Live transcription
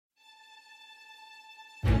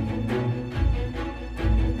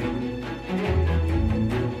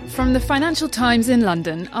From the Financial Times in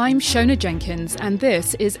London, I'm Shona Jenkins, and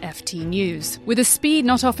this is FT News. With a speed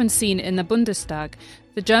not often seen in the Bundestag,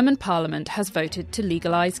 the German parliament has voted to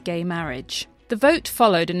legalise gay marriage. The vote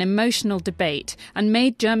followed an emotional debate and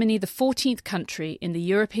made Germany the 14th country in the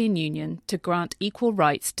European Union to grant equal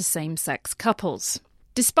rights to same-sex couples.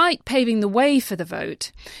 Despite paving the way for the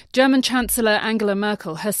vote, German Chancellor Angela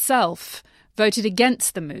Merkel herself voted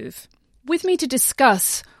against the move. With me to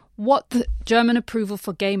discuss what the German approval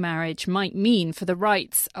for gay marriage might mean for the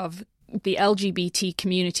rights of the LGBT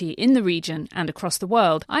community in the region and across the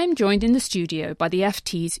world, I am joined in the studio by the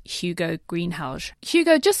FT's Hugo Greenhalgh.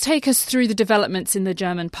 Hugo, just take us through the developments in the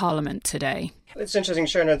German parliament today. It's interesting,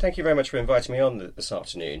 Shona, and thank you very much for inviting me on this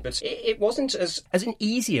afternoon. But it wasn't as an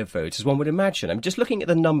easy a vote as one would imagine. I'm just looking at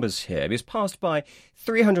the numbers here. It was passed by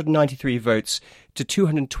 393 votes to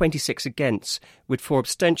 226 against, with 4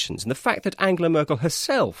 abstentions. And the fact that Angela Merkel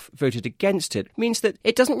herself voted against it means that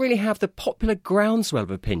it doesn't really have the popular groundswell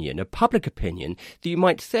of opinion, of public opinion, that you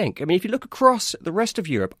might think. I mean, if you look across the rest of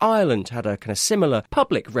Europe, Ireland had a kind of similar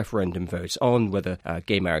public referendum vote on whether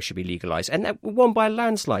gay marriage should be legalised, and that won by a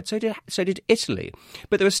landslide. So did Italy.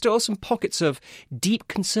 But there are still some pockets of deep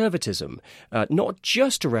conservatism, not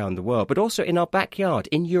just around the world, but also in our backyard,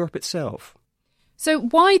 in Europe itself. So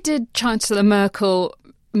why did Chancellor Merkel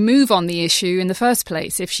move on the issue in the first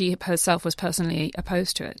place if she herself was personally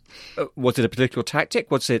opposed to it? Was it a political tactic?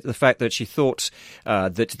 Was it the fact that she thought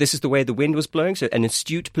that this is the way the wind was blowing, so an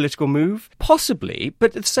astute political move? Possibly,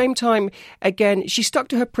 but at the same time, again, she stuck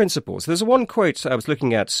to her principles. There's one quote I was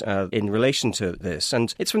looking at in relation to this,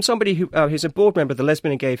 and it's from somebody who's a board member of the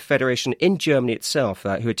Lesbian and Gay Federation in Germany itself,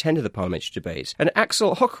 who attended the parliamentary debate. And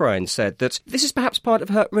Axel Hochrein said that this is perhaps part of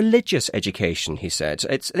her religious education, he said.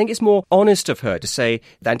 I think it's more honest of her to say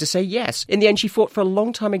than to say yes. In the end, she fought for a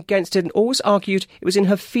long time against it and always argued it was in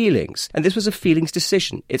her feelings. And this was a feelings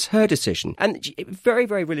decision. It's her decision. And very,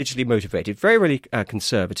 very religiously motivated, very, really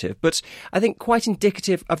conservative, but I think quite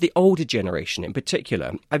indicative of the older generation in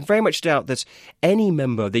particular. I very much doubt that any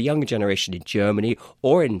member of the younger generation in Germany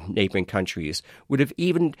or in neighbouring countries would have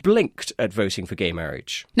even blinked at voting for gay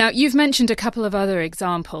marriage. Now, you've mentioned a couple of other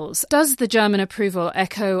examples. Does the German approval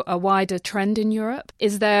echo a wider trend in Europe?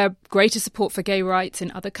 Is there greater support for gay rights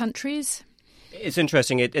in other countries? It's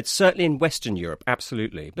interesting. It's certainly in Western Europe,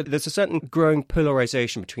 absolutely. But there's a certain growing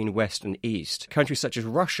polarisation between West and East. Countries such as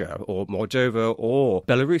Russia or Moldova or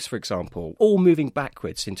Belarus, for example, all moving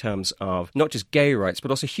backwards in terms of not just gay rights,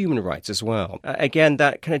 but also human rights as well. Again,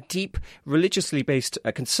 that kind of deep religiously based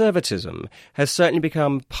conservatism has certainly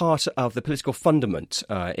become part of the political fundament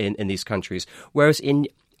in these countries, whereas in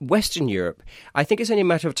Western Europe, I think it's only a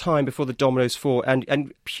matter of time before the dominoes fall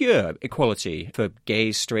and pure equality for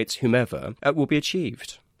gays, straights, whomever will be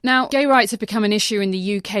achieved. Now, gay rights have become an issue in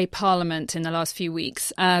the UK Parliament in the last few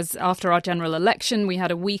weeks, as after our general election, we had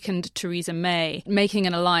a weakened Theresa May making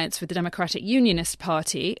an alliance with the Democratic Unionist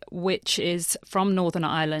Party, which is from Northern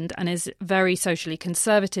Ireland and is very socially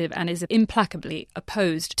conservative and is implacably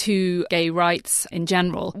opposed to gay rights in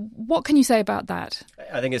general. What can you say about that?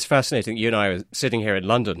 I think it's fascinating. You and I are sitting here in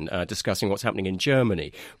London discussing what's happening in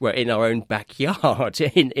Germany, where in our own backyard,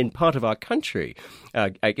 in part of our country,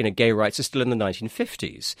 gay rights are still in the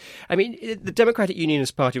 1950s. I mean, the Democratic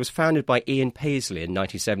Unionist Party was founded by Ian Paisley in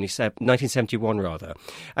 1971,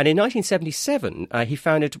 and in 1977 he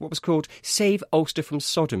founded what was called Save Ulster from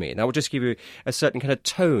Sodomy. And I will just give you a certain kind of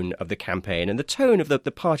tone of the campaign and the tone of the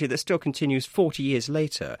party that still continues 40 years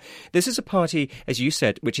later. This is a party, as you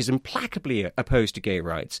said, which is implacably opposed to gay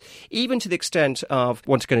rights, even to the extent of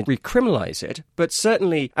wanting to recriminalise it, but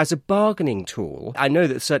certainly as a bargaining tool. I know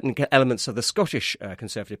that certain elements of the Scottish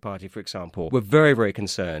Conservative Party, for example, were very, very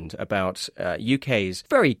concerned about UK's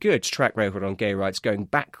very good track record on gay rights going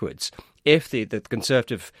backwards if the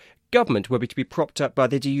Conservative government were to be propped up by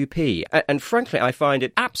the DUP. And frankly, I find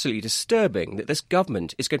it absolutely disturbing that this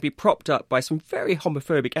government is going to be propped up by some very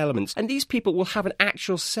homophobic elements. And these people will have an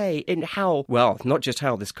actual say in how, well, not just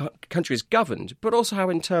how this country is governed, but also how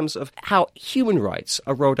in terms of how human rights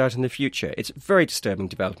are rolled out in the future. It's a very disturbing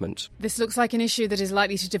development. This looks like an issue that is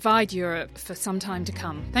likely to divide Europe for some time to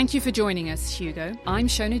come. Thank you for joining us, Hugo. I'm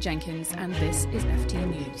Shona Jenkins, and this is FT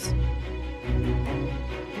News.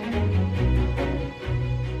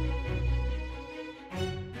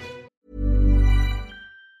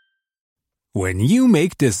 When you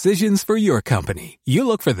make decisions for your company, you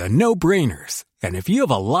look for the no-brainers. And if you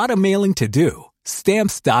have a lot of mailing to do,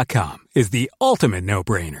 Stamps.com is the ultimate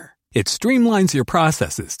no-brainer. It streamlines your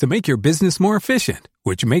processes to make your business more efficient,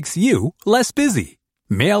 which makes you less busy.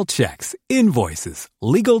 Mail checks, invoices,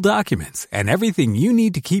 legal documents, and everything you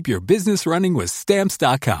need to keep your business running with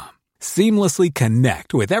Stamps.com. Seamlessly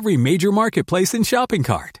connect with every major marketplace and shopping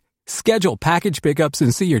cart. Schedule package pickups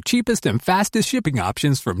and see your cheapest and fastest shipping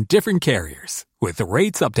options from different carriers, with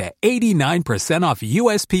rates up to 89% off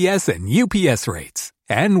USPS and UPS rates.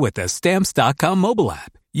 And with the Stamps.com mobile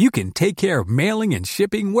app, you can take care of mailing and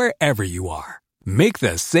shipping wherever you are. Make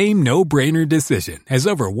the same no-brainer decision as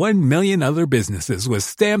over 1 million other businesses with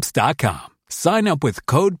Stamps.com. Sign up with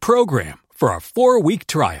code PROGRAM for a 4-week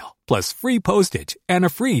trial, plus free postage and a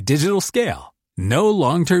free digital scale. No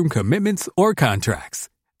long-term commitments or contracts.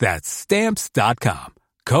 That's Stamps.com.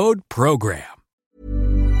 Code PROGRAM.